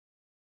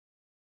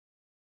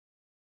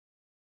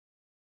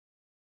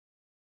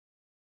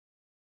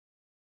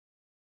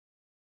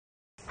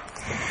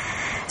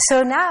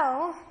So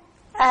now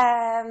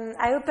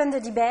I open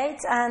the debate,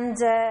 and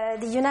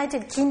the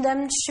United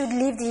Kingdom should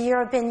leave the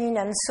European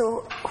Union.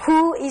 So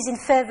who is in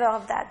favor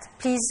of that?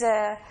 Please,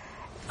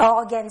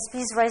 or against,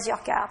 please raise your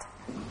card.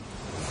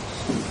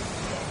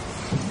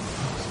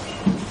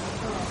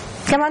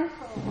 Come on,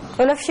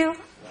 all of you.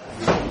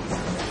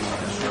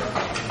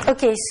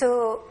 Okay,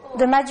 so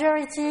the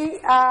majority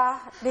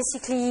are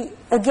basically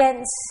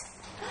against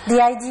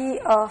the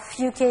idea of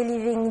UK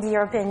leaving the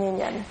European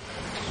Union.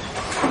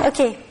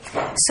 Okay,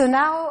 so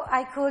now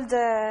I call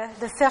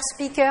the first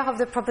speaker of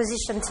the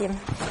proposition team.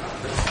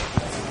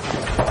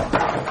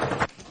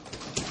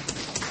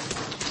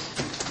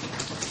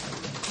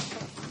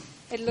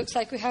 It looks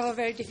like we have a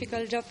very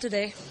difficult job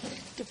today.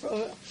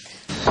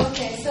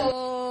 Okay,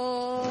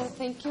 so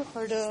thank you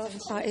for the...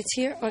 it's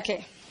here?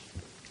 Okay.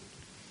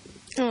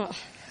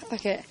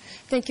 Okay,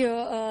 thank you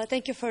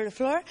for the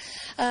floor.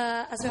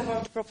 As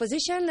a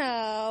proposition,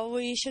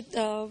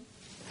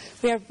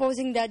 we are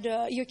proposing that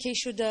the UK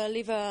should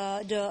leave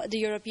the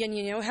European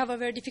Union. We have a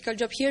very difficult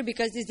job here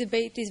because this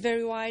debate is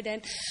very wide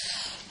and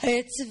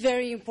it's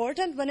very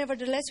important, but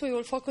nevertheless we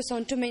will focus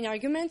on two main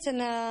arguments.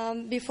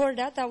 And before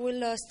that, I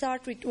will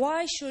start with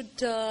why should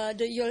the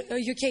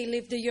UK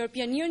leave the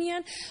European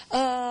Union?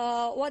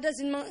 What does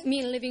it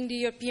mean leaving the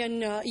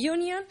European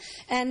Union?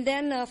 And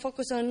then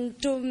focus on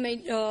two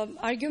main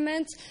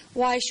arguments.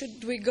 Why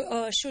should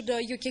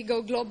the UK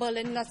go global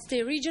and not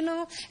stay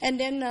regional? And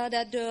then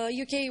that the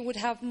UK would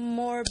have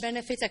more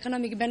benefits,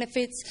 economic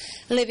benefits,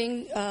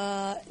 leaving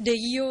the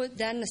EU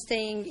than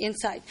staying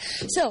inside.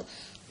 So,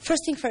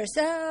 first thing first,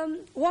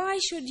 why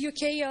should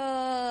UK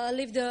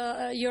leave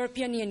the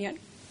European Union?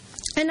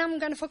 And I'm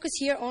going to focus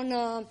here on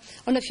a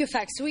few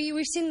facts.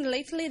 We've seen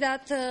lately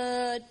that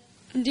the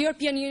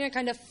European Union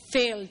kind of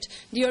failed.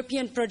 The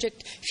European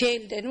project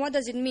failed. And what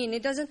does it mean?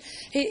 It doesn't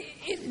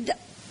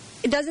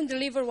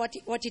deliver what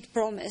it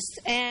promised.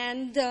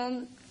 And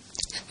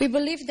we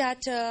believe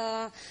that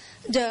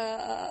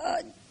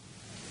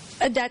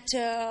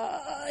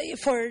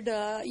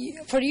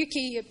for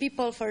UK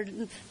people, for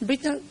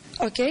Britain,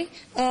 okay,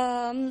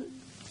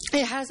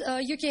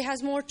 UK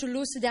has more to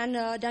lose than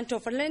to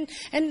offer.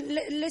 And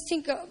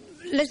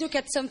let's look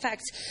at some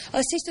facts.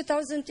 Since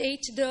 2008,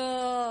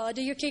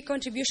 the UK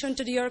contribution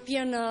to the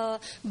European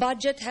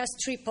budget has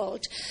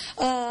tripled.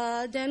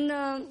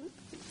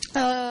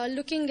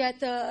 Looking at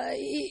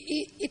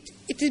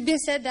it has been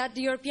said that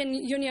the European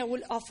Union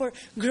will offer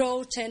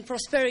growth and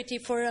prosperity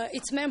for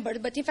its members,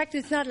 but in fact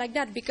it's not like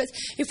that, because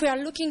if we are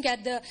looking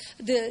at the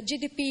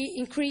GDP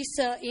increase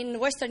in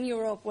Western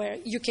Europe, where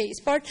UK is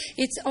part,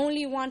 it's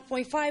only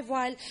 1.5,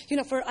 while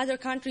for other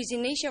countries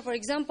in Asia, for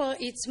example,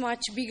 it's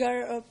much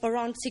bigger,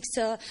 around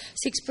 6%.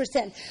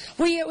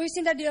 We've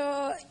seen that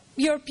the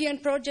European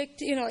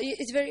project,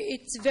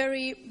 it's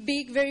very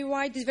big, very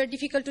wide. It's very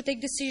difficult to take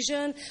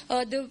decision,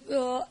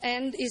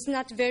 and is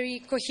not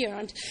very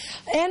coherent.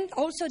 And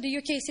also, the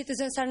UK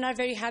citizens are not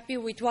very happy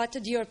with what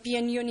the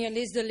European Union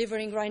is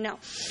delivering right now.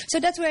 So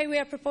that's why we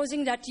are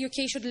proposing that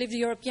UK should leave the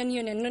European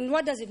Union. And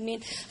what does it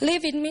mean?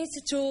 Leave, it means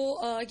to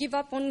give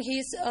up on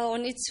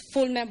its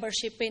full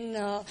membership in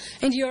the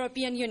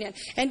European Union.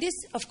 And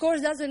this, of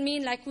course, doesn't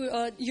mean like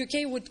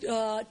UK would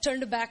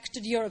turn back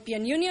to the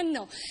European Union.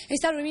 No,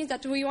 instead it means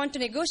that we want to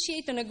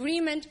negotiate an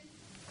agreement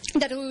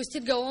that we will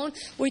still go on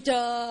with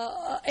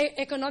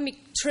economic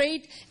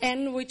trade,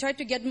 and we try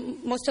to get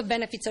most of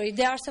benefits. So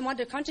there are some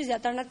other countries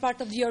that are not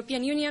part of the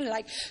European Union,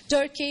 like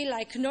Turkey,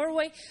 like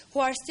Norway,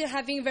 who are still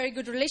having very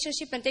good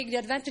relationship and take the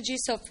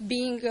advantages of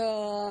being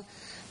of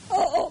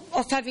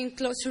having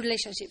close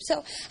relationships.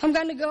 So I'm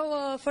going to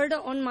go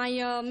further on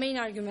my main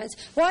arguments.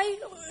 Why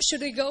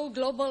should we go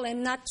global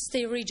and not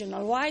stay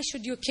regional? Why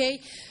should UK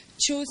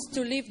choose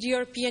to leave the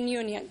European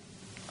Union?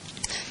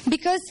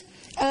 Because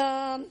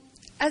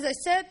as I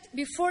said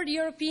before, the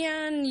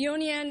European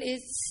Union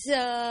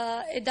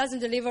it doesn't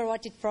deliver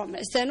what it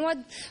promised. And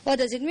what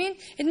does it mean?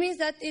 It means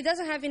that it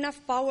doesn't have enough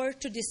power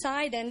to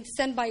decide and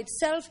stand by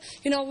itself,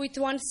 with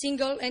one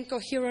single and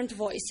coherent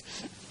voice.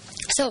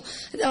 So,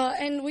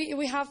 and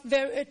we have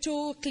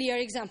two clear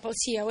examples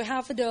here. We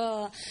have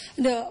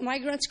the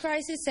migrants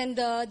crisis and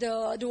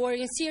the war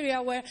in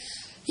Syria, where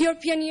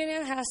European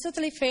Union has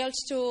totally failed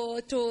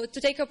to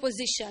take a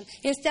position.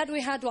 Instead,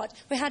 we had what?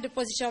 We had the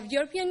position of the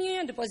European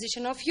Union, the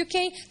position of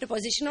UK, the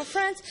position of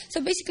France.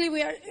 So basically,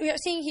 we are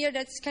seeing here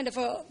that's kind of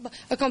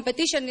a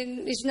competition,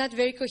 and it's not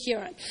very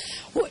coherent.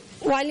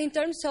 While in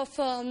terms of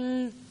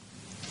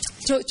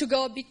to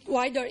go a bit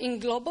wider in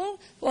global,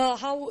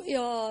 how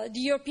the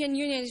European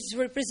Union is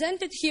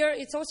represented here,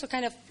 it's also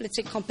kind of, let's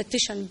say,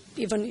 competition,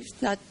 even if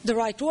not the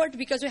right word,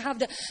 because we have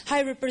the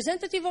High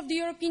Representative of the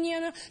European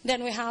Union,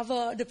 then we have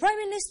the Prime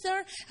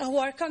Minister, who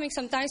are coming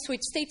sometimes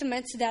with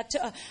statements that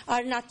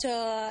are not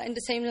in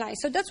the same line.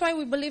 So that's why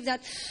we believe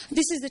that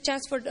this is the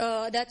chance for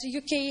that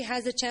UK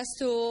has a chance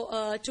to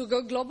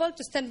go global,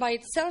 to stand by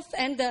itself,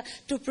 and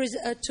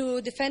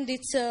to defend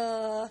its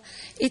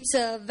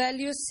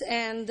values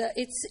and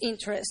its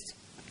interests.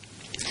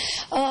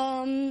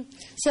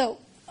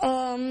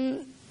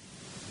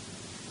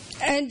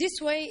 And this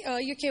way,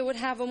 UK would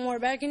have a more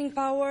bargaining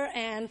power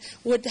and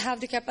would have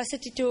the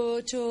capacity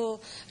to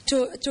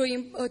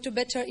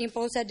better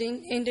impose that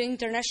in the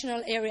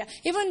international area.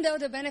 Even though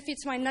the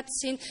benefits might not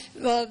seem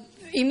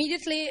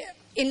immediately,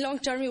 in long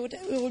term,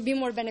 it would be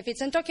more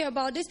benefits. And talking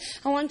about this,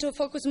 I want to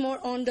focus more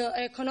on the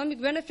economic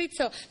benefits.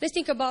 So let's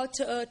think about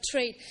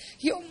trade.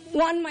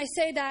 One might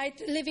say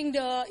that leaving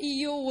the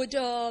EU would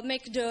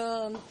make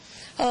the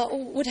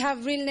would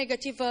have real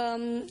negative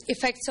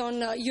effects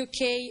on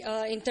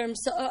UK in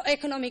terms of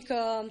economic.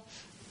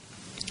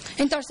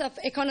 In terms of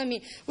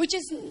economy, which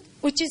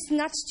is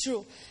not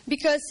true,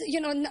 because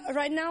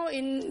right now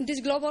in this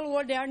global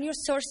world there are new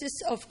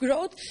sources of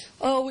growth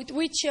with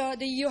which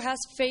the EU has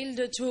failed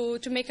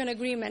to make an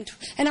agreement.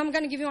 And I'm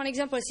going to give you one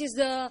example. Since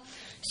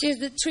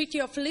the Treaty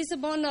of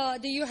Lisbon,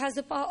 the EU has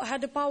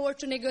had the power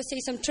to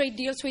negotiate some trade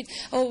deals with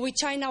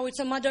China, with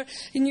some other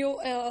new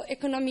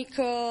economic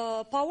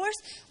powers,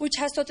 which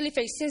has totally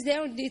failed. Since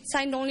then, it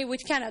signed only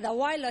with Canada,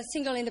 while a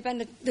single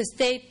independent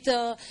state,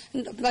 a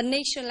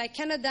nation like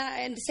Canada,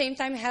 at the same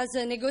time has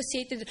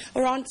negotiated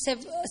around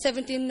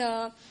 17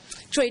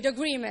 trade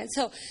agreements.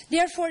 So,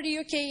 therefore, the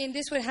UK in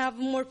this will have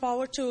more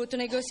power to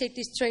negotiate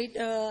these trade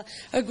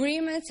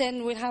agreements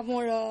and will have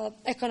more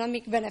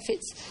economic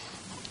benefits.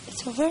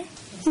 It's over?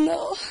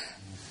 No.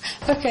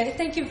 Okay,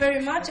 thank you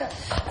very much.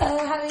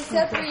 Having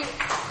said,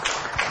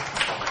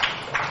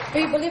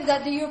 we believe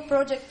that the EU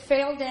project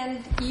failed,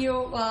 and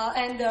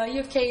the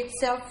UK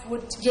itself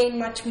would gain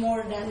much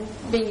more than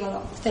being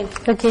alone.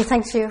 Thank you. Okay,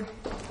 thank you.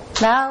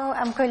 Now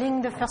I'm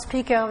calling the first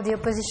speaker of the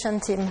opposition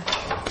team.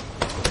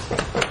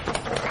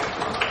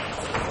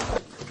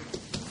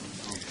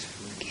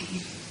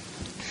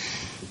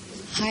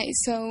 Hi,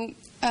 so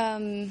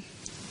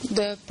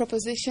the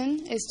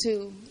proposition is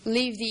to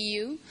leave the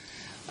EU.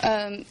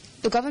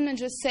 The government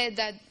just said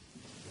that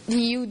the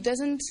EU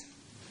doesn't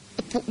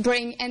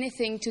bring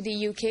anything to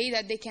the UK,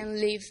 that they can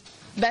live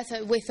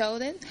better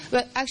without it.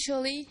 But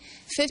actually,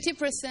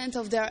 50%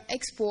 of their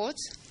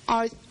exports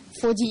are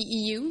for the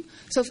EU.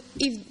 So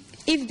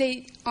if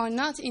they are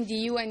not in the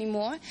EU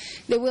anymore,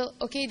 they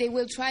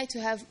will try to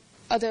have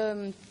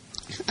other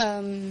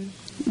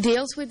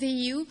deals with the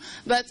EU,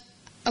 but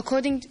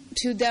according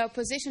to their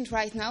position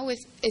right now,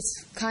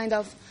 it's kind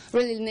of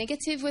really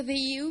negative with the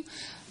EU.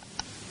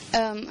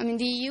 The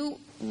EU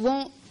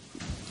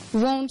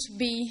won't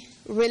be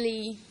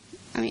really.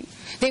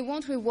 They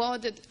won't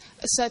reward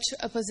such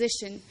a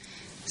position.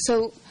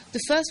 So the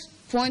first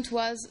point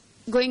was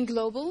going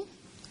global.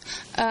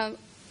 The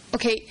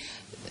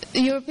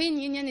European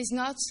Union is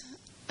not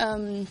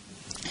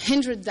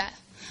hindered that.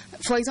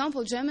 For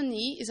example,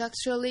 Germany is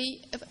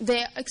actually,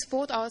 their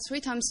export are 3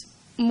 times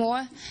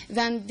more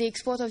than the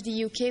export of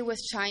the UK with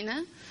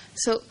China.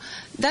 So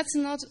that's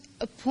not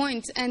a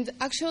point. And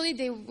actually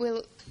they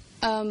will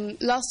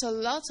lose a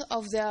lot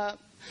of their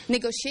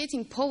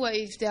negotiating power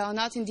if they are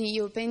not in the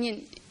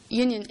European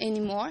Union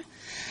anymore.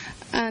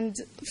 And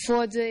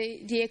for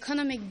the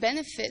economic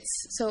benefits,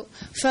 so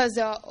first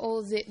there are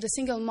all the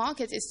single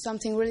market is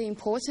something really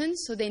important,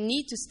 so they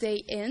need to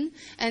stay in.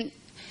 And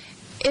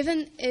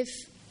even if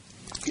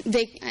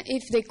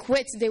they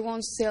quit, they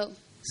won't sell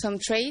some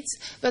trades,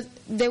 but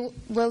there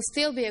will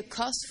still be a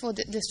cost for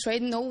this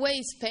trade. Norway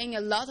is paying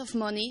a lot of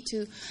money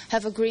to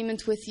have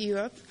agreement with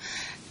Europe.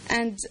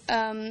 And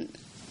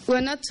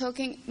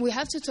we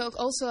have to talk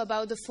also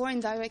about the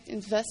foreign direct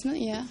investment.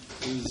 Yeah.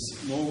 Is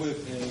Norway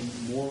paying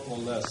more or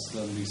less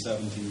than the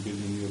 17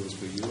 billion euros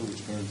per year,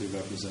 which currently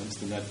represents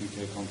the net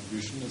UK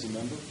contribution as a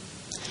member?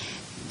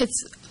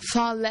 It's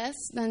far less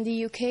than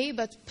the UK,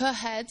 but per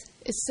head,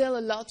 it's still a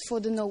lot for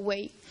the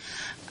Norway.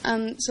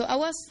 So I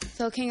was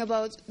talking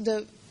about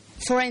the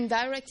foreign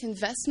direct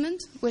investment,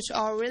 which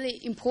are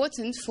really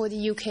important for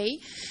the UK,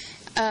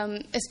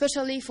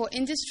 especially for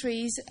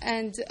industries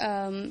and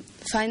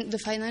the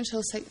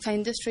financial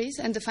industries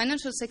and the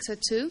financial sector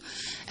too.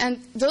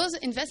 And those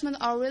investments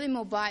are really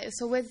mobile.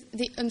 So with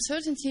the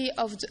uncertainty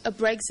of a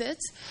Brexit,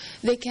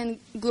 they can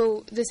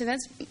go. This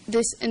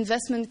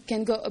investment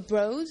can go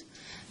abroad,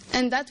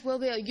 and that will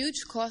be a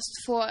huge cost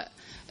for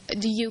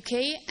the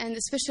UK, and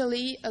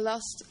especially a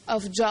loss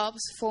of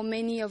jobs for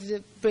many of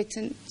the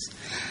Britons.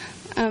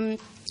 And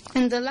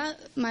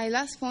my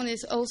last point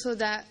is also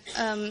that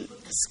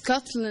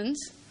Scotland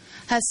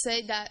has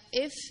said that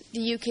if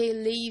the UK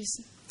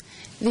leaves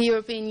the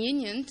European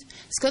Union,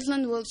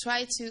 Scotland will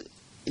try to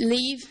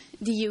leave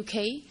the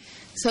UK.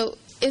 So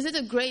is it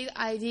a great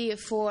idea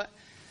for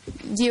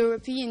the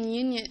European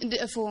Union,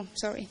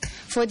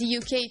 for the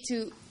UK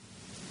to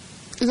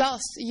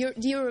lost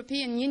the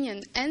European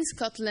Union and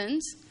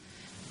Scotland?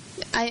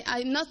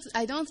 I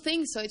don't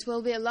think so. It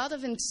will be a lot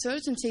of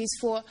uncertainties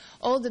for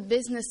all the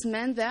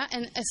businessmen there,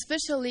 and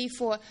especially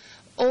for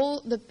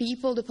all the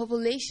people. The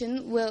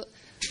population will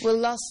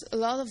lose a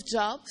lot of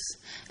jobs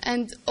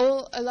and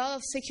a lot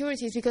of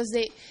securities, because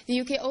the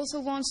UK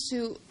also wants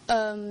to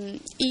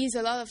ease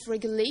a lot of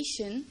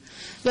regulation,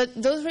 but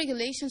those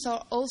regulations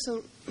are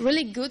also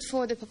really good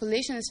for the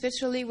population,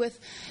 especially with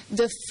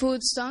the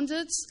food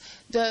standards,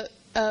 the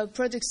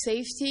product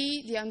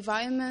safety, the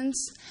environment.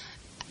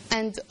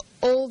 and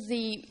all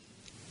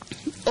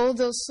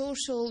those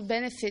social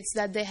benefits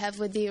that they have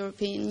with the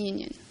European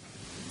Union.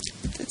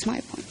 That's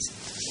my point.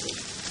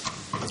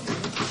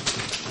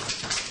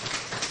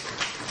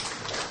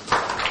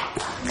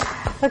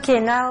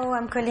 Okay, now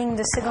I'm calling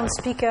the second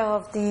speaker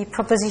of the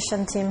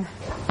proposition team.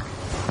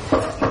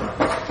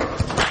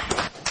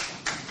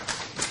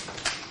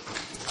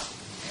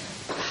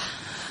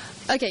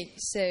 Okay,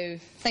 so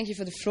thank you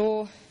for the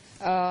floor.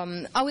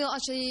 I will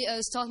actually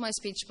start my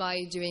speech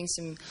by doing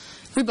some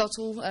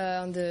rebuttal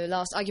on the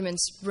last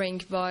arguments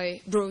brought by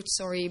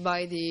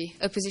the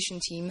opposition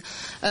team.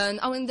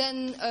 And I will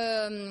then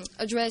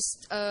address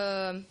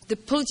the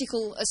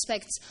political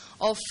aspects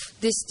of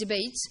this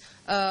debate.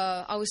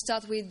 I will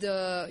start with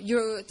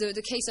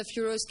the case of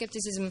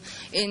Euroscepticism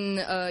in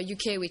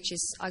UK, which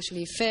is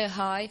actually fair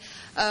high.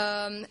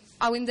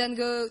 I will then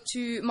go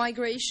to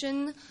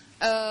migration.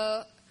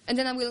 And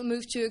then I will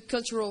move to a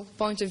cultural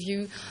point of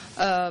view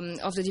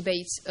of the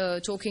debate,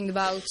 talking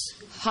about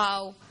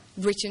how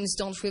Britons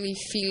don't really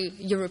feel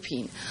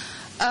European.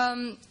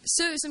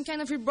 So some kind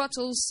of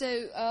rebuttal.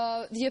 So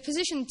the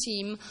opposition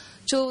team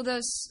told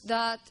us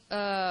that,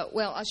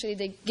 actually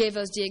they gave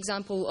us the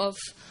example of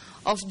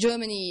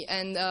Germany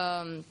and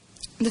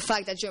the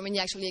fact that Germany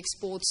actually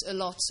exports a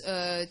lot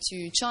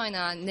to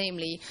China,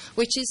 namely,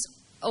 which is,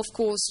 of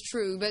course,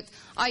 true. But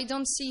I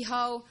don't see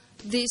how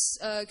this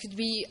could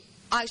be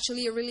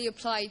actually really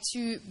apply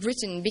to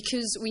Britain,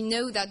 because we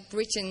know that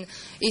Britain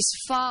is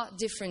far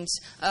different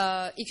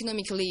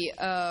economically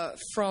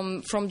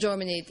from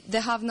Germany. They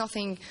have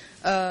nothing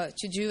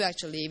to do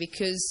actually,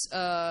 because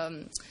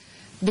the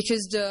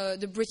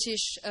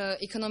British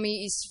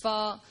economy is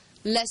far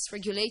less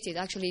regulated.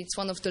 Actually, it's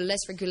one of the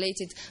less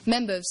regulated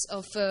members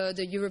of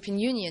the European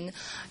Union.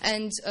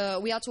 And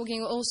we are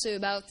talking also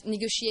about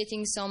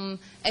negotiating some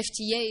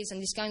FTAs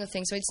and this kind of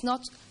thing. So it's not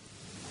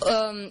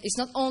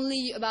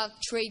only about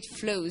trade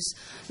flows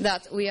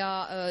that we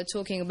are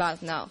talking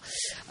about now.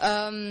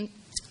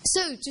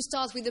 So, to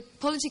start with the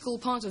political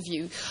point of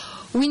view,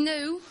 we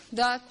know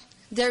that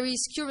there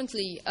is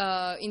currently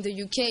in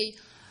the UK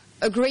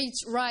a great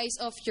rise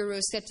of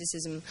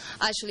Euroscepticism.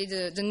 Actually,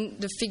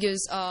 the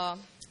figures are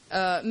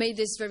made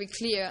this very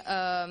clear.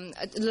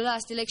 At the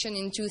last election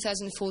in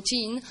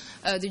 2014,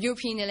 the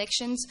European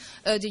elections,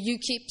 the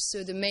UKIP,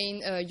 so the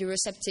main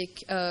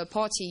Eurosceptic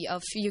party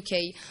of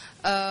UK,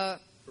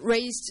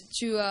 rose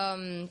to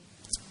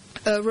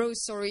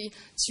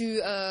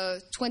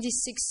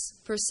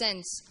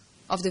 26%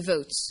 of the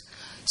votes.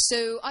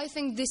 So I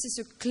think this is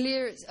a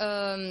clear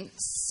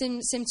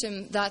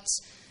symptom that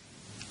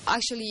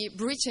actually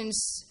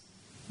Britons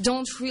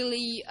don't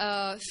really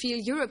feel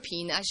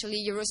European.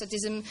 Actually,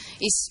 Euroscepticism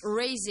is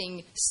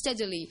rising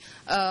steadily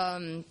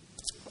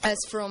as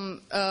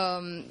from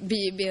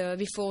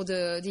before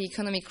the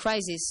economic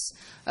crisis,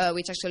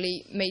 which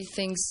actually made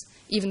things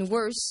even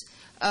worse.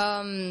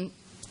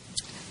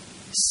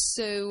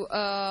 So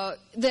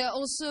there are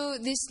also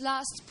this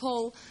last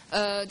poll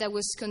that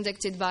was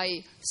conducted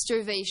by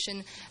Solvay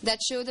that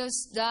showed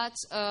us that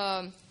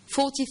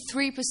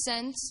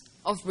 43%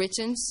 of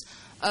Britons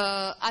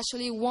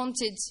actually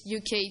wanted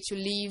UK to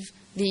leave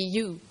the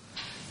EU.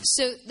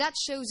 So that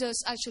shows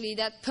us actually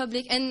that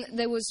public, and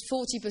there was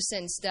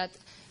 40% that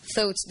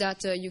thought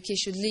that UK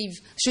should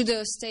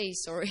stay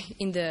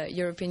in the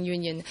European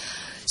Union.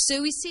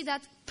 So we see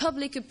that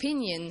public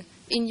opinion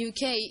in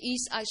UK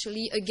is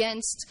actually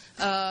against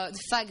the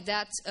fact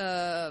that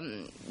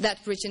that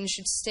Britain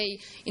should stay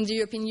in the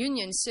European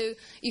Union. So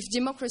if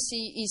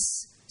democracy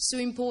is so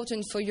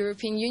important for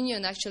European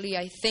Union, actually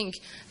I think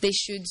they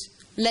should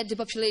let the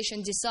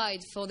population decide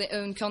for their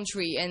own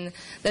country, and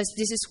this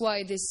is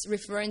why this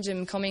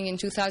referendum coming in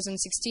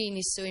 2016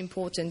 is so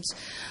important.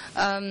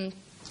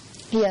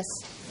 Yes.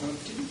 Can you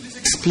please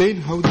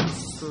explain how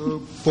this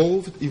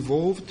poll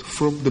evolved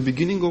from the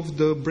beginning of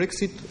the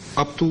Brexit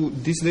up to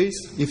these days?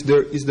 Is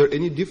there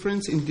any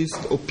difference in these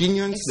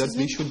opinions that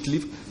they should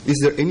leave? Is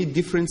there any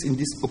difference in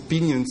these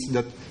opinions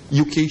that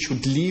UK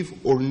should leave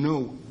or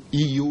no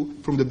EU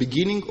from the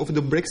beginning of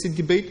the Brexit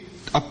debate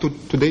up to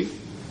today?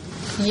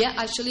 Yeah,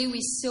 actually we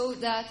saw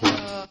that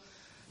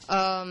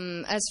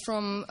as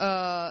from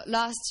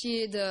last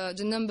year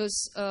the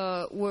numbers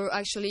were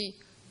actually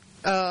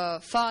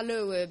far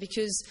lower,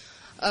 because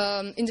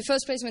in the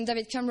first place, when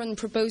David Cameron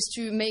proposed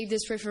to make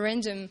this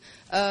referendum,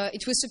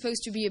 it was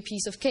supposed to be a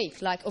piece of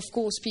cake. Like, of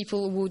course,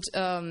 people would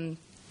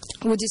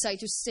decide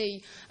to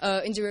stay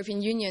in the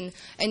European Union.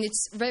 And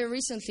it's very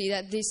recently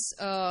that this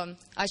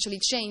actually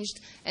changed,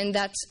 and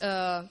that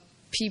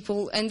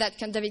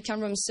David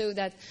Cameron saw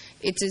that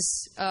it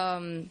is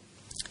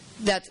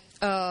that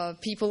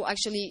people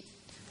actually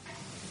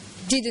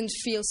didn't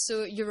feel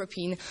so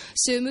European.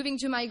 So moving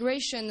to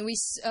migration,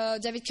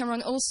 David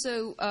Cameron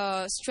also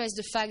stressed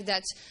the fact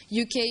that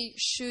UK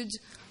should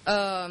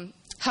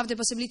have the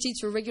possibility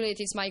to regulate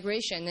its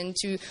migration and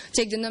to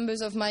take the numbers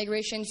of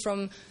migration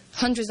from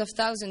hundreds of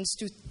thousands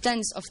to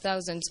tens of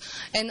thousands.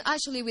 And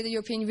actually with the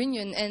European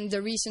Union and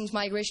the recent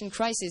migration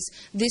crisis,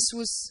 this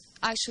was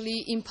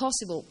actually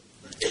impossible,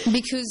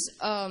 because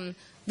the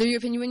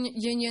European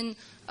Union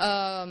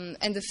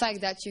and the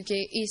fact that UK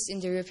is in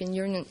the European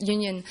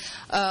Union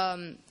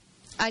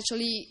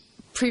actually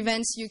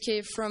prevents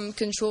UK from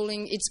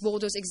controlling its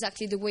borders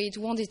exactly the way it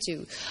wanted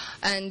to.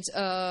 And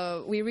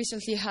we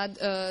recently had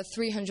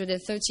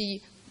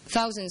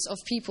 330,000 of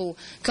people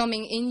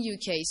coming in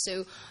UK.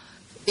 So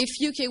if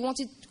UK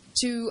wanted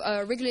to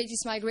regulate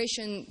its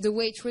migration the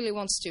way it really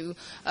wants to,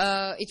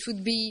 it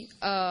would be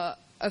a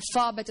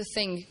far better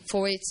thing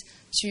for it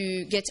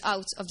to get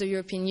out of the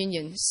European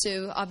Union.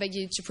 So I beg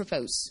you to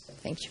propose.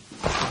 Thank you.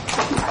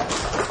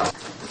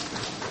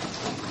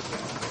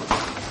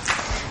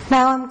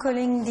 Now I'm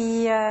calling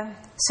the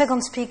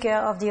second speaker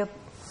of the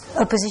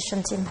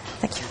opposition team.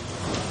 Thank you.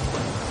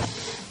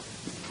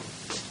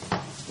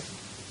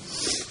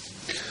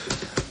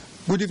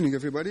 Good evening,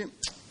 everybody.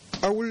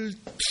 I will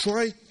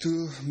try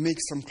to make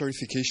some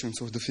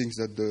clarifications of the things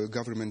that the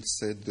government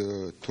said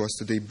to us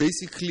today.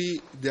 Basically,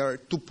 there are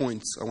 2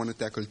 points I want to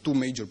tackle, 2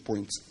 major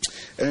points.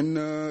 And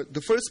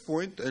the first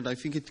point, and I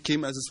think it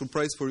came as a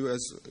surprise for you as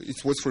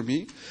it was for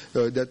me,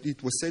 that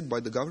it was said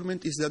by the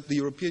government, is that the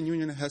European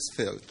Union has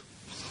failed.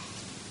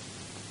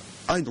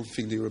 I don't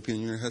think the European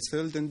Union has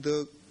failed, and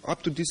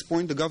up to this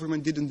point, the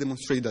government didn't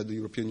demonstrate that the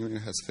European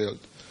Union has failed.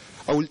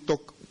 I will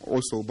talk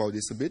also about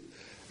this a bit.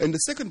 And the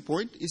second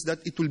point is that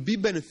it will be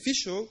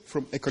beneficial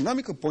from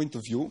economical point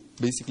of view,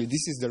 basically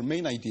this is their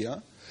main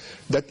idea,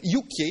 that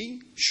UK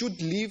should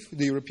leave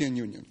the European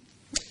Union.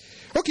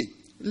 Okay,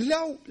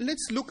 now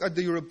let's look at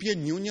the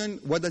European Union,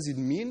 what does it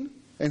mean,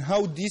 and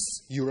how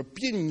this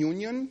European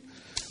Union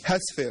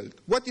has failed.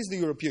 What is the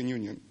European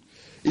Union?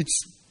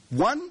 It's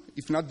one,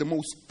 if not the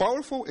most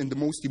powerful and the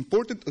most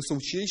important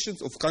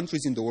associations of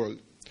countries in the world.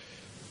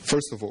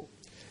 First of all,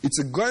 it's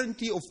a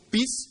guarantee of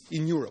peace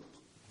in Europe.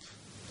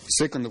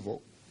 Second of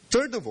all.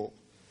 Third of all,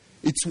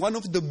 it's one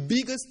of the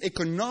biggest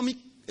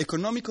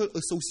economical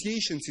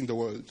associations in the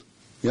world.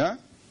 Yeah?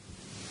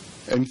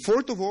 And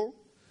fourth of all,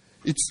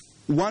 it's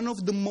one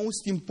of the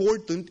most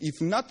important,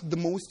 if not the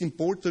most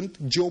important,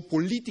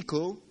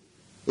 geopolitical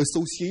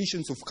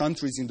associations of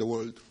countries in the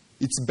world.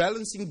 It's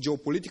balancing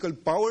geopolitical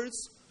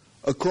powers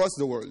across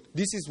the world.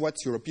 This is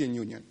what's European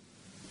Union.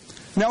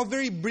 Now,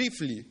 very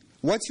briefly,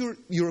 what's your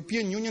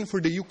European Union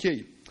for the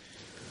UK?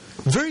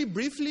 Very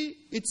briefly,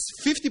 it's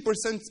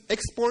 50%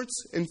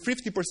 exports and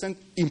 50%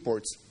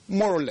 imports,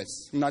 more or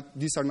less.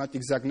 These are not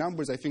exact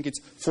numbers. I think it's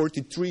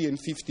 43 and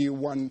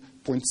 51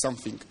 point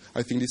something.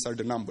 I think these are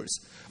the numbers.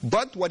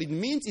 But what it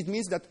means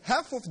that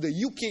half of the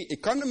UK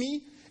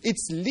economy,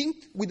 it's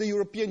linked with the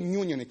European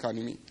Union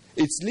economy.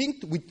 It's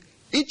linked with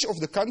each of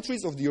the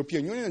countries of the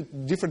European Union,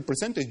 different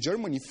percentage,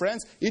 Germany,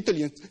 France,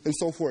 Italy, and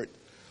so forth.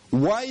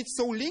 Why it's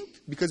so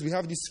linked? Because we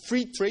have this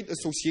free trade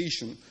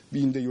association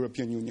in the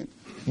European Union.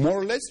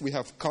 More or less, we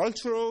have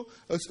cultural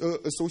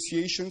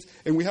associations,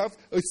 and we have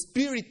a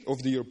spirit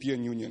of the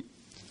European Union.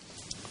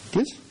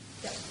 Please?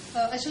 Yeah.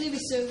 Actually, we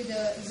saw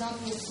the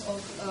examples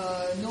of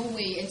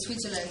Norway and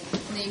Switzerland,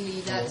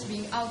 namely that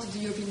being out of the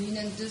European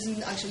Union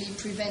doesn't actually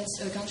prevent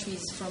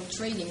countries from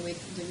trading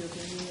with the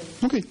European Union.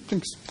 Okay,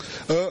 thanks.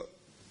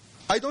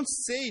 I don't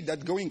say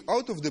that going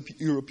out of the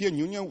European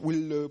Union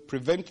will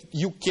prevent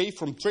UK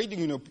from trading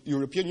in the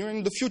European Union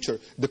in the future.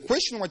 The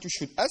question what you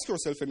should ask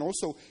yourself, and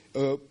also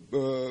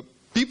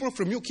people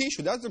from UK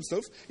should ask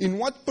themselves, in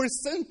what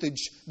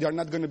percentage they are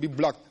not going to be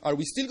blocked? Are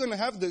we still going to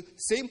have the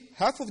same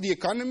half of the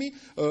economy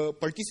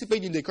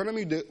participate in the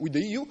economy with the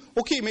EU?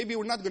 Okay, maybe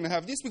we're not going to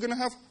have this. We're going to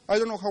have, I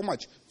don't know how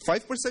much,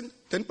 5%,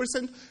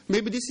 10%?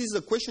 Maybe this is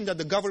a question that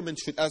the government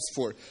should ask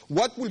for.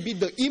 What will be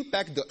the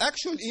impact, the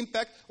actual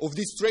impact of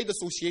this trade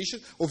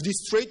association, of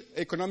this trade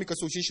economic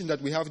association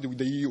that we have with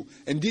the EU?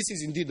 And this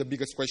is indeed the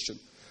biggest question.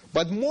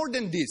 But more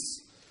than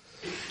this,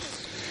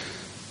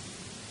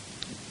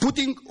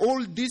 putting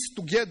all this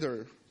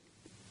together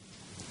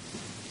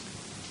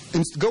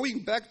and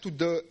going back to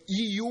the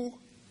EU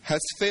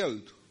has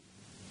failed.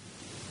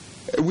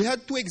 We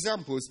had 2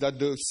 examples, that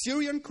the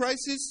Syrian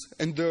crisis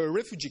and the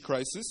refugee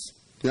crisis.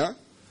 Yeah?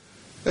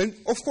 And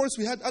of course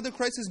we had other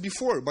crises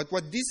before, but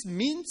what this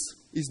means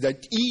is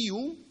that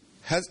EU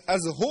has,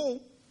 as a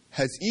whole,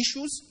 has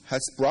issues,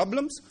 has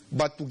problems,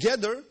 but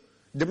together,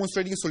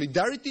 demonstrating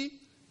solidarity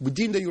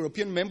within the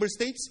European member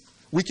states,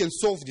 we can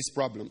solve these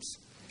problems.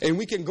 And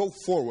we can go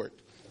forward.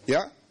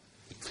 Yeah?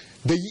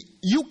 The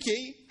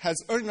UK has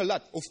earned a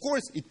lot. Of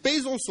course, it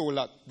pays also a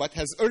lot, but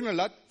has earned a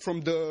lot from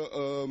the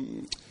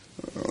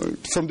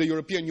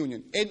European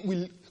Union, and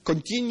will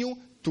continue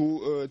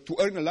to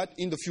earn a lot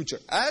in the future,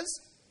 as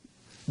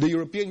the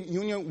European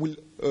Union will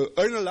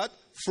earn a lot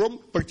from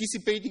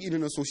participating in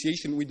an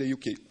association with the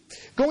UK.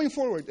 Going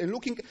forward and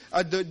looking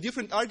at the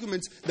different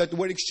arguments that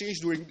were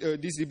exchanged during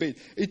this debate,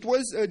 it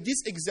was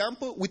this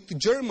example with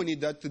Germany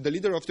that the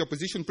leader of the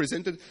opposition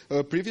presented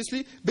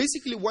previously.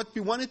 Basically what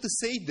we wanted to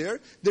say there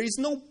is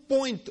no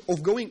point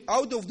of going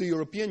out of the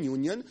European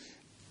Union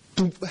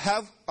to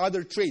have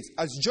other trades.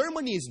 As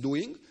Germany is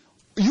doing,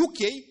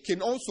 UK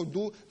can also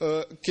do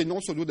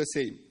the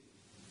same.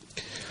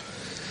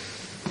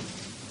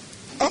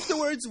 After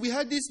Afterwards, we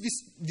had this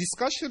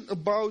discussion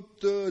about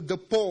the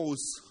polls,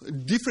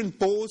 different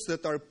polls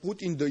that are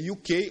put in the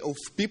UK of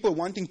people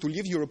wanting to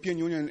leave European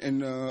Union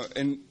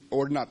and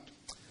or not.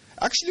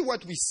 Actually,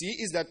 what we see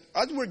is that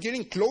as we're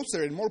getting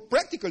closer and more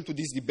practical to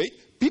this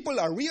debate, people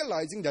are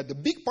realizing that the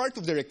big part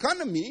of their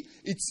economy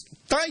is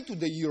tied to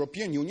the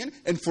European Union,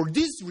 and for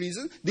this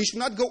reason, they should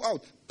not go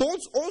out.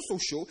 Polls also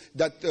show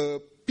that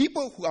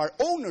people who are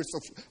owners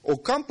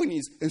of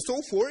companies and so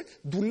forth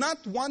do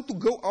not want to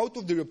go out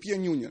of the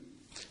European Union.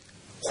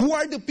 Who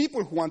are the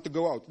people who want to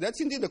go out? That's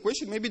indeed the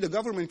question. Maybe the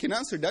government can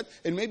answer that,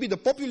 and maybe the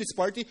Populist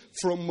Party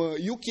from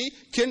UK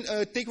can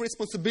take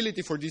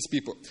responsibility for these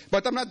people.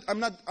 But I'm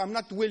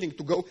not willing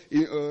to go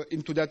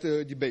into that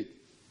debate.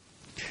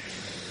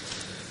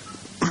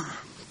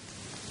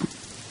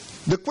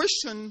 The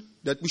question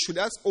that we should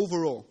ask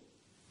overall: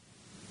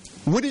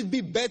 would it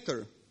be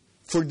better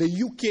for the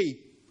UK,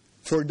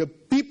 for the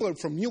people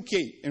from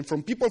UK, and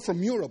from people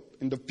from Europe,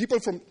 and the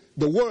people from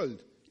the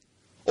world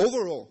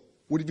overall?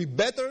 Would it be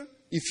better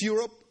if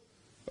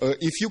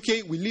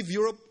UK will leave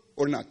Europe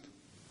or not?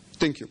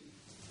 Thank you.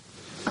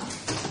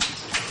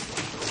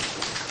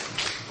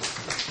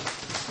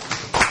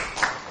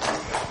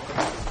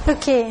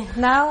 Okay,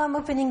 now I'm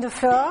opening the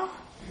floor.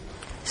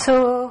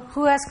 So,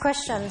 who has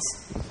questions?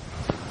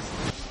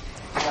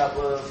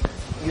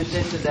 You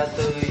said that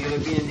the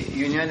European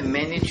Union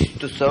managed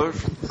to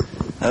solve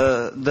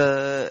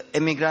the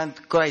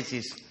immigrant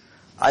crisis.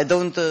 I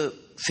don't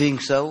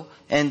think so.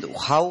 And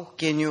how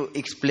can you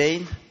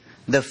explain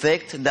the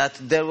fact that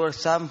there were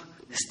some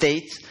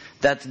states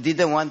that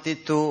didn't want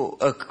it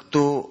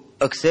to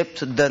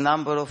accept the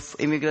number of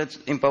immigrants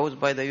imposed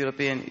by the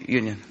European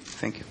Union?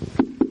 Thank you.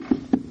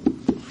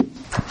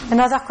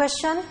 Another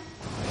question?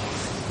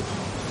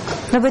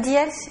 Nobody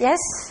else? Yes?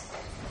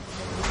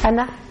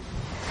 Anna?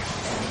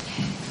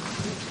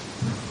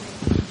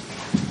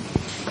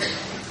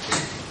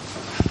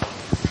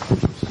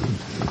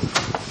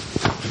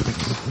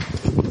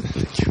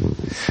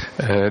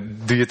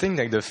 Do you think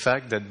that the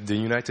fact that the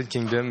United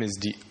Kingdom is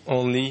the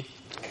only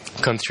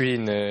country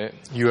in the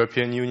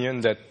European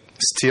Union that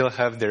still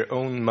have their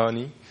own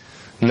money,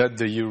 not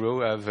the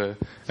euro, have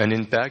an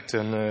impact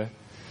on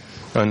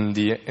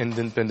the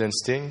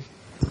independence thing?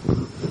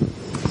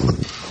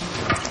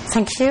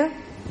 Thank you.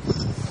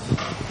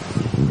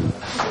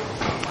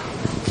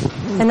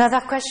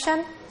 Another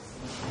question?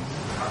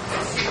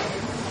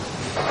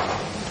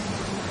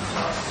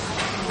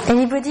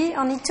 Anybody?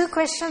 Only 2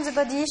 questions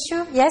about the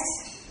issue? Yes?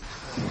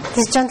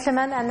 This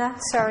gentleman, Anna,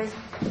 sorry.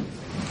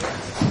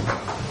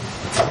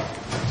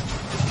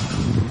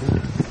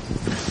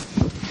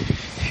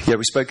 Yeah,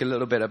 we spoke a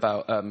little bit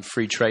about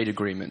free trade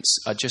agreements.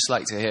 I'd just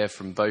like to hear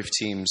from both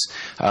teams,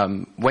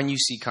 when you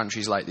see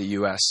countries like the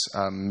US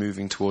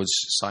moving towards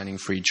signing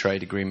free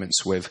trade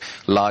agreements with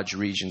large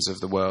regions of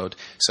the world,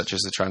 such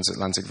as the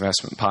Transatlantic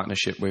Investment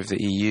Partnership with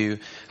the EU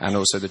and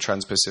also the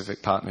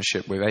Trans-Pacific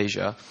Partnership with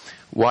Asia,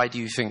 why do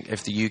you think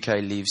if the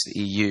UK leaves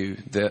the EU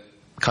that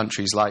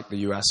countries like the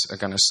US are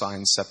going to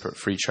sign separate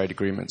free trade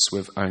agreements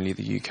with only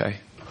the UK?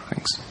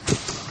 Thanks.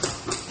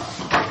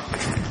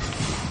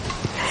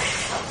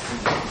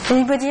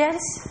 Anybody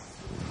else?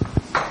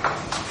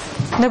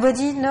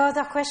 Nobody? No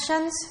other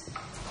questions?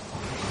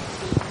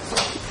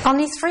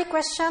 Only 3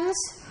 questions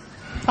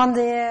on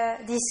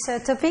this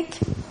topic.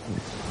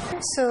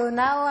 So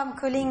now I'm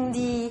calling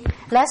the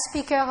last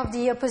speaker of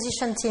the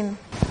opposition team.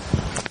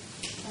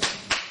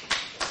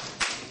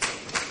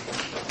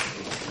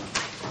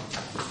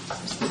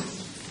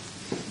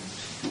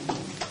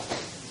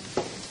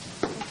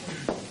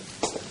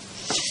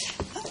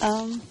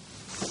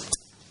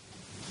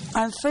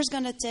 I'm first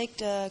going to take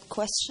the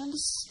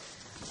questions.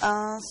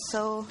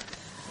 So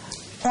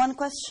one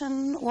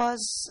question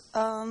was,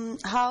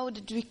 how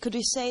could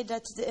we say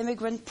that the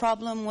immigrant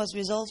problem was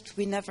resolved?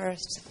 We never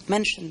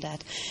mentioned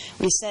that.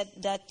 We said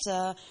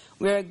that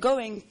we're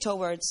going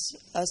towards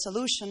a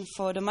solution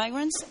for the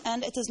migrants,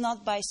 and it is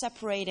not by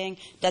separating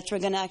that we're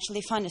going to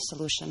actually find a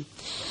solution.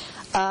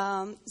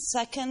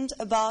 Second,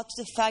 about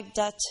the fact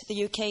that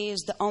the UK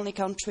is the only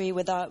country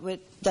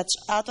that's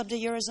out of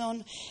the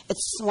Eurozone.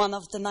 It's one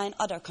of the 9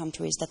 other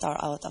countries that are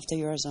out of the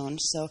Eurozone.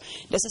 So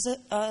this is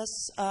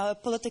a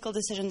political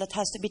decision that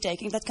has to be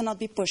taken, that cannot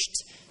be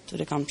pushed to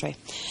the country.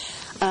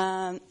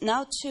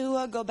 Now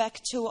to go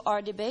back to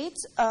our debate,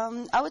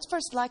 I would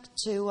first like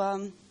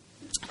to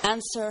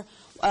answer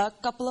a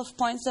couple of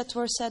points that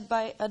were said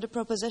by the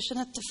proposition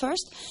at the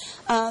first.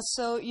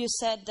 So you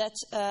said that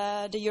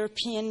the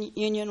European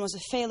Union was a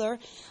failure.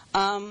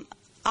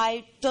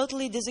 I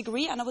totally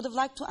disagree, and I would have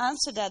liked to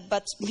answer that,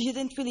 but you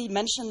didn't really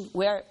mention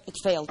where it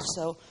failed.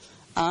 So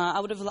I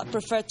would have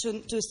preferred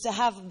to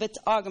have a bit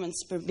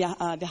arguments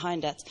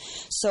behind that.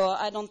 So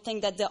I don't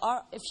think that there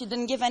are. If you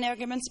didn't give any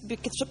arguments,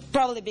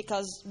 probably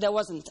because there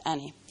wasn't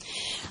any.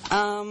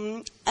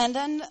 And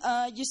then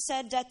you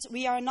said that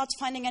we are not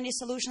finding any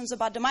solutions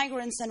about the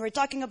migrants, and we're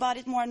talking about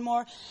it more and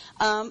more.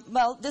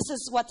 Well, this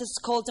is what is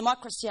called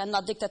democracy and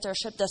not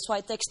dictatorship. That's why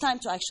it takes time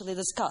to actually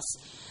discuss.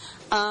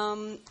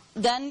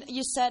 Then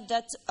you said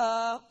that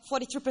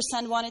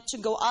 43% wanted to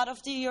go out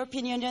of the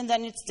European Union,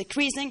 then it's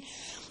decreasing.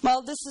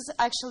 Well, this is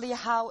actually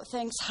how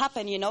things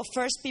happen, you know.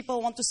 First,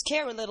 people want to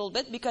scare a little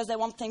bit because they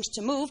want things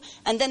to move,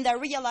 and then they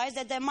realize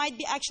that there might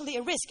be actually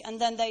a risk, and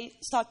then they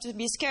start to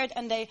be scared,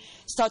 and they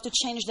start to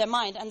change their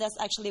mind, and that's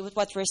actually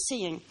what we're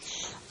seeing.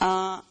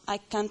 I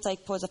can't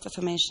take pause of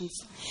affirmations.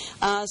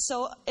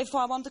 So if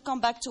I want to come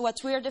back to what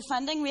we're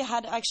defending, we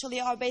had actually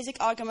our basic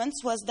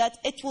arguments was that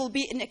it will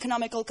be an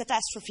economical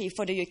catastrophe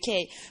for the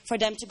UK, for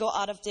them to go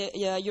out of the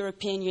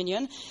European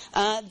Union.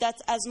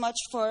 That as much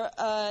for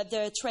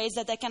the trades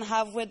that they can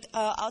have with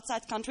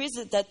outside countries,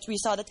 that we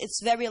saw that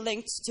it's very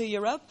linked to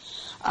Europe.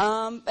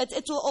 But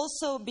it will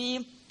also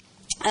be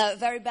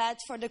very bad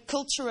for the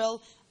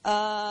cultural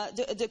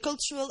the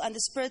cultural and the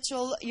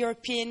spiritual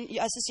European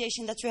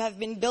association that we have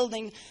been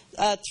building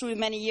through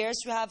many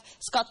years. We have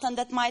Scotland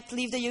that might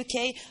leave the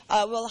UK.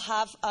 We'll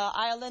have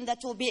Ireland that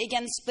will be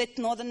again split.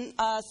 Northern,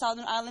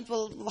 Southern Ireland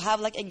will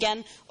have like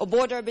again a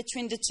border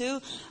between the two.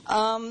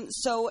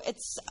 So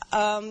it's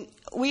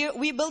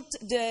we built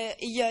the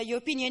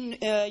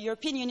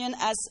European Union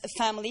as a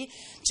family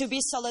to be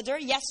solidar.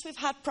 Yes, we've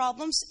had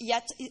problems.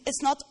 Yet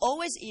it's not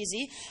always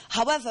easy.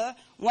 However,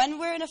 when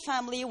we're in a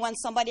family, when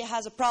somebody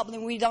has a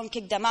problem, we don't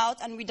kick them out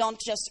and we don't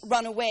just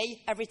run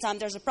away every time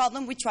there's a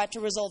problem. We try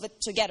to resolve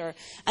it together.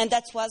 And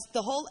that was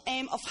the whole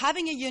aim of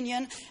having a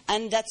union,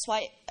 and that's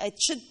why it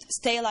should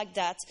stay like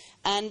that.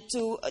 And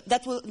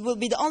that will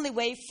be the only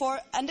way for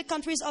and the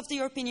countries of the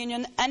European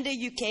Union and the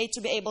UK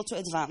to be able to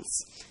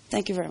advance.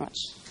 Thank you very much.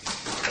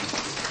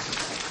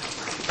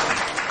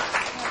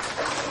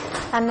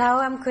 And now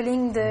I'm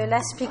calling the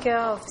last speaker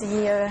of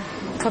the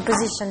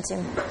proposition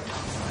team.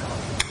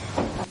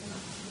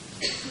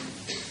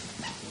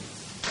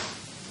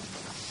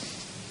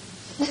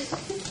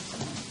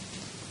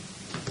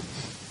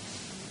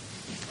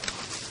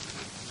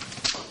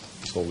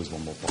 Always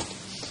one more point.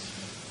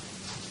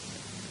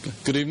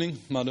 Good evening,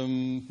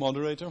 Madam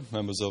Moderator,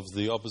 members of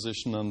the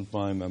opposition and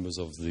my members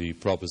of the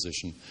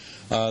proposition.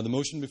 The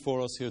motion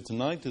before us here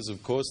tonight is,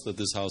 of course, that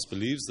this House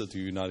believes that the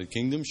United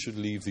Kingdom should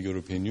leave the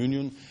European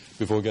Union.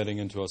 Before getting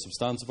into our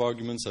substantive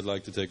arguments, I'd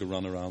like to take a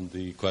run around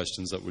the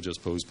questions that were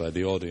just posed by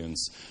the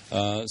audience.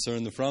 Sir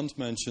in the front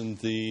mentioned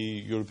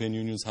the European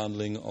Union's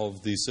handling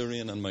of the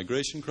Syrian and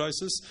migration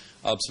crisis.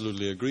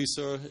 Absolutely agree,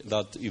 sir.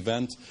 That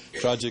event,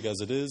 tragic as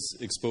it is,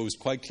 exposed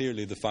quite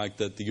clearly the fact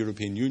that the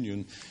European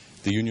Union,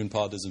 the union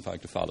part, is in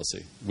fact a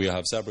fallacy. We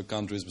have separate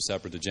countries with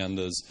separate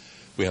agendas.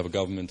 We have a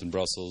government in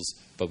Brussels,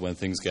 but when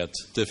things get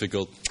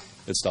difficult,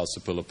 it starts to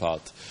pull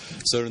apart.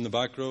 Sir, in the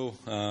back row,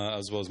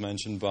 as was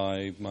mentioned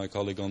by my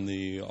colleague on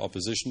the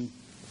opposition,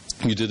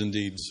 you did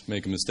indeed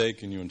make a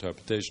mistake in your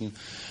interpretation.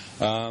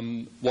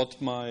 What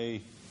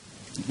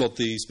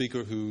the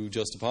speaker who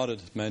just departed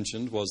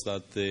mentioned was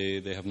that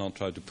they have not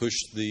tried to push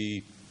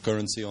the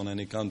currency on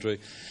any country.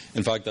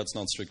 In fact, that's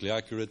not strictly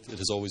accurate. It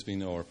has always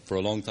been, or for a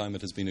long time,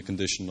 it has been a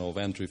condition of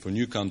entry for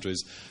new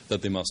countries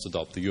that they must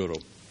adopt the euro.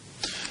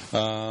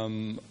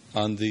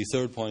 And the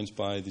third point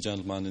by the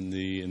gentleman in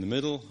the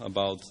middle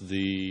about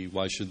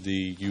why should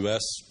the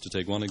US, to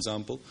take one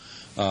example,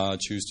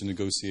 choose to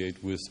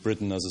negotiate with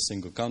Britain as a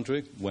single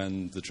country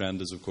when the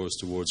trend is, of course,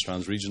 towards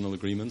trans-regional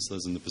agreements,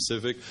 as in the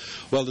Pacific.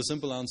 Well, the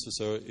simple answer,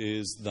 sir,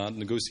 is that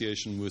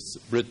negotiation with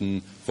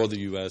Britain for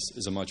the US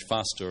is a much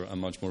faster and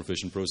much more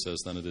efficient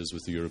process than it is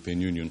with the European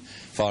Union.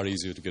 Far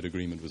easier to get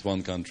agreement with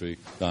one country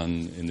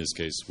than, in this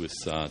case, with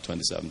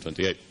 27,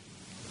 28.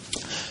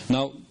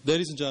 Now,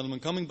 ladies and gentlemen,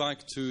 coming back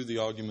to the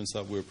arguments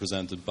that were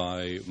presented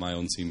by my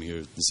own team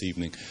here this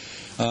evening,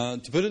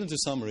 to put it into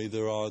summary,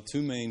 there are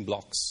two main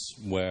blocks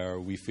where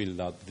we feel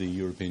that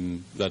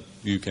that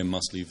UK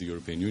must leave the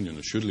European Union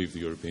or should leave the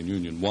European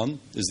Union. One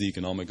is the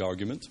economic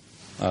argument,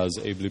 as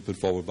ably put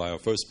forward by our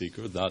first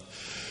speaker, that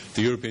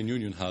the European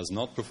Union has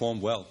not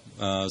performed well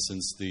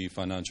since the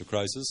financial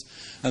crisis,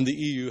 and the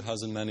EU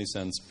has in many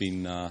sense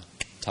been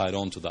tied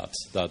on to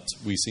that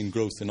we've seen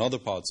growth in other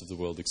parts of the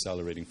world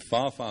accelerating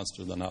far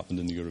faster than happened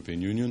in the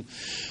European Union.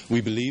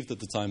 We believe that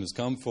the time has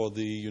come for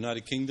the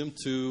United Kingdom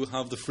to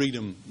have the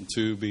freedom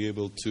to be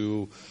able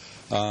to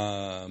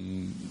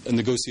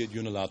negotiate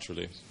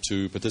unilaterally,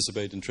 to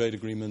participate in trade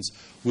agreements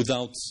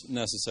without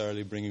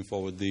necessarily bringing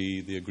forward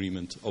the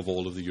agreement of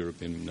all of the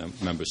European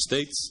member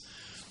states.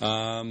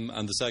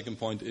 And the second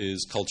point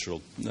is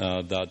cultural,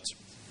 that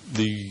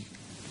the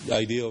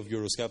idea of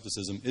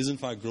Euroscepticism is in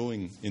fact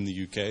growing in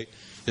the UK.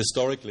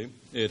 Historically,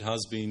 it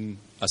has been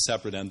a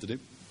separate entity.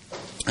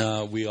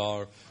 We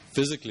are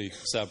physically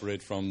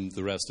separate from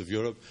the rest of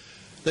Europe.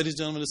 Ladies and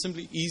gentlemen, it's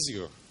simply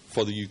easier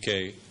for the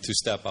UK to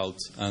step out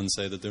and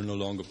say that they're no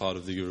longer part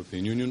of the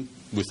European Union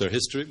with their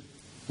history,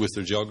 with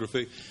their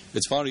geography.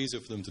 It's far easier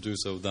for them to do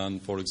so than,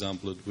 for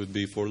example, it would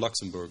be for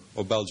Luxembourg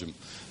or Belgium.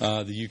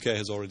 The UK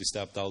has already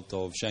stepped out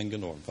of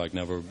Schengen, or in fact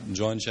never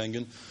joined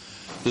Schengen.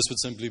 This would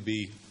simply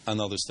be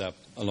another step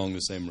along the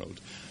same road.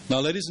 Now,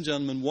 ladies and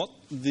gentlemen, what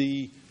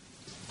the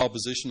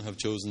opposition have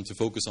chosen to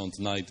focus on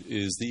tonight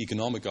is the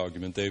economic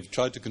argument. They've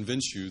tried to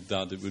convince you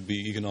that it would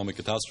be economic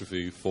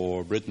catastrophe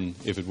for Britain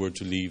if it were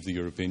to leave the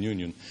European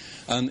Union.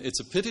 And it's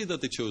a pity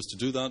that they chose to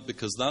do that,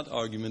 because that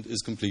argument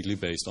is completely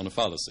based on a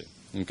fallacy.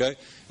 Okay?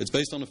 It's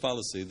based on a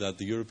fallacy that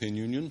the European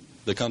Union,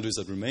 the countries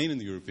that remain in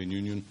the European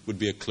Union, would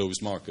be a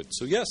closed market.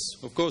 So yes,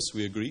 of course,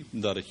 we agree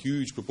that a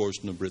huge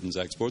proportion of Britain's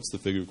exports, the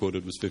figure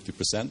quoted was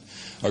 50%,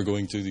 are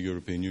going to the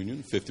European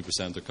Union.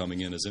 50% are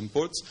coming in as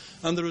imports.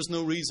 And there is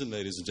no reason,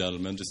 ladies and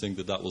gentlemen, to think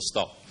that that will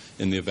stop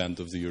in the event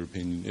of the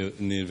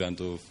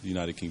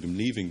United Kingdom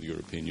leaving the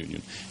European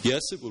Union.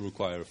 Yes, it will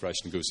require a fresh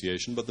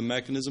negotiation, but the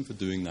mechanism for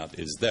doing that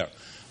is there.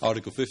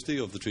 Article 50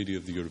 of the Treaty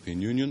of the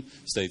European Union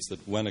states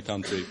that when a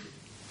country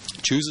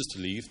chooses to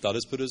leave, that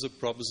is put as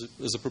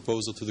a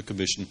proposal to the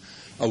Commission,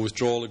 a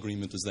withdrawal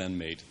agreement is then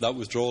made. That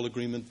withdrawal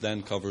agreement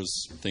then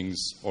covers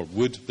things, or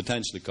would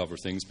potentially cover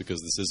things,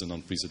 because this is an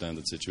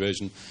unprecedented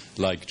situation,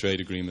 like trade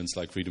agreements,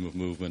 like freedom of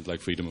movement, like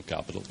freedom of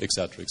capital,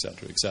 etc.,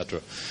 etc.,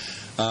 etc.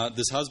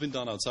 This has been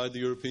done outside the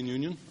European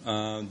Union.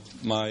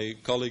 My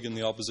colleague in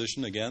the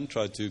opposition, again,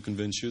 tried to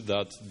convince you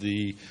that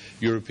the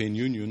European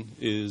Union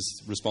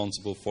is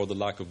responsible for the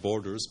lack of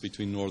borders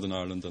between Northern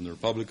Ireland and the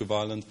Republic of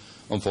Ireland.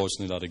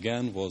 Unfortunately, that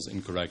again was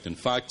incorrect. In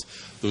fact,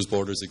 those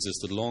borders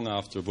existed long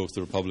after both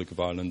the Republic of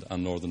Ireland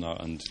and Northern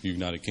Ireland and the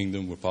United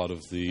Kingdom were part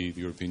of the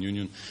European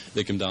Union.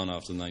 They came down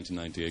after the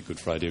 1998 Good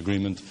Friday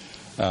Agreement,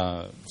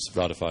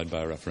 ratified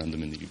by a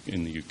referendum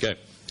in the UK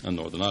and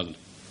Northern Ireland.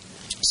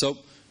 So,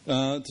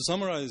 to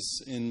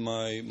summarise in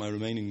my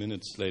remaining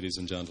minutes, ladies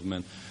and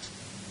gentlemen,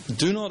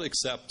 do not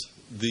accept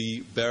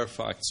the bare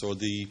facts or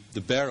the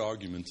bare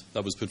argument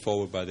that was put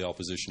forward by the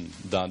opposition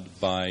that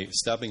by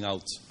stepping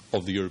out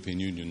of the European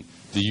Union,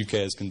 the UK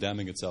is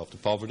condemning itself to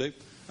poverty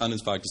and, in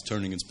fact, is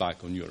turning its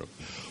back on Europe.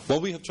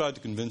 What we have tried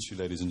to convince you,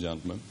 ladies and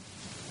gentlemen,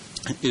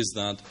 is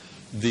that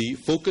the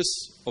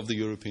focus of the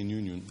European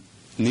Union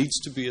needs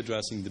to be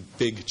addressing the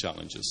big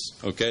challenges.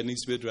 Okay? It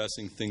needs to be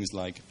addressing things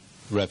like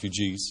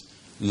refugees,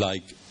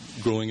 like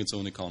growing its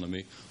own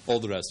economy, all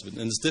the rest of it.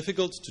 And it's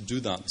difficult to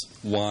do that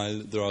while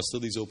there are still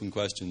these open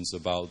questions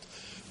about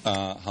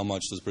how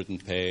much does Britain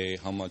pay,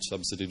 how much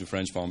subsidy do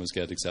French farmers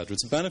get, etc.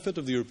 It's a benefit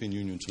of the European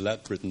Union to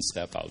let Britain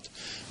step out.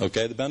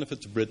 Okay? The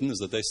benefit to Britain is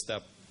that they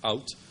step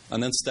out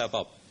and then step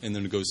up in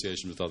their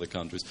negotiation with other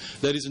countries.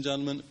 Ladies and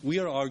gentlemen, we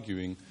are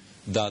arguing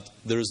that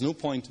there is no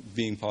point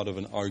being part of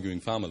an arguing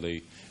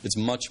family. It's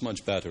much,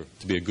 much better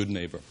to be a good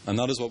neighbour. And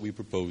that is what we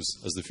propose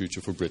as the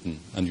future for Britain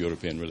and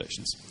European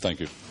relations.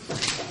 Thank you.